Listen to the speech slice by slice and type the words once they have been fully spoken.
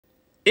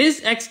Is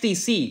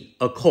XDC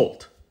a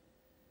cult?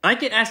 I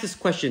get asked this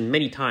question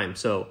many times,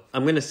 so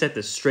I'm going to set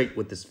this straight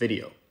with this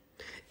video.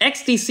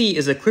 XDC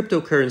is a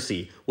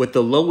cryptocurrency with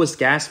the lowest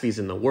gas fees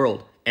in the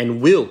world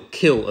and will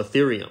kill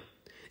Ethereum.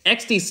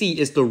 XDC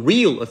is the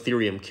real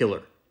Ethereum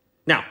killer.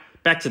 Now,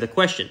 back to the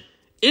question.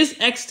 Is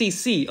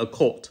XDC a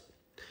cult?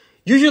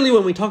 Usually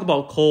when we talk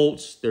about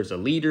cults, there's a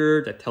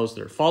leader that tells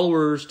their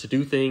followers to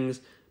do things,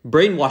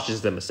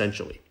 brainwashes them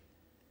essentially.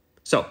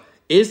 So,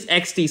 is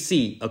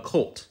XDC a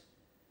cult?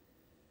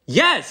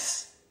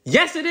 Yes!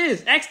 Yes, it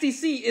is!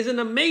 XDC is an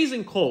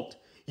amazing cult.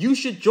 You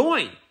should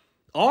join.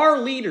 Our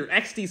leader,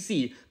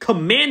 XDC,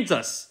 commands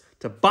us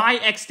to buy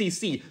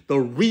XDC, the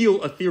real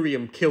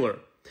Ethereum killer.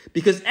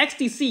 Because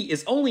XDC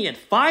is only at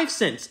 5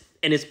 cents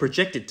and is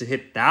projected to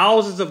hit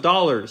thousands of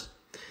dollars.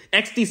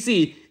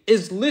 XDC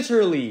is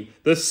literally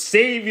the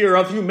savior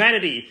of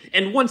humanity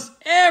and wants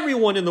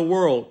everyone in the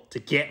world to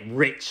get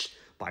rich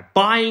by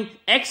buying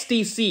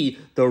XDC,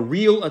 the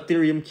real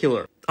Ethereum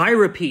killer. I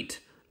repeat,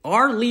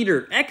 our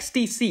leader,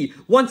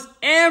 XDC, wants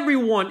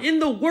everyone in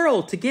the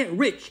world to get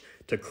rich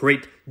to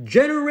create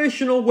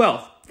generational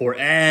wealth for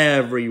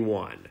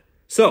everyone.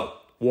 So,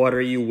 what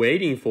are you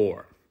waiting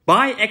for?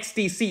 Buy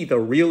XDC, the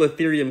real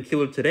Ethereum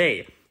killer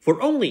today for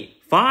only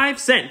 5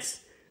 cents.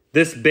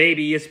 This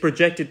baby is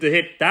projected to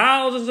hit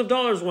thousands of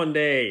dollars one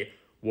day.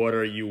 What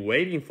are you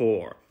waiting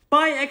for?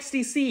 Buy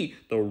XDC,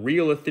 the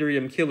real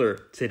Ethereum killer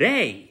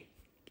today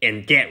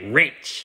and get rich.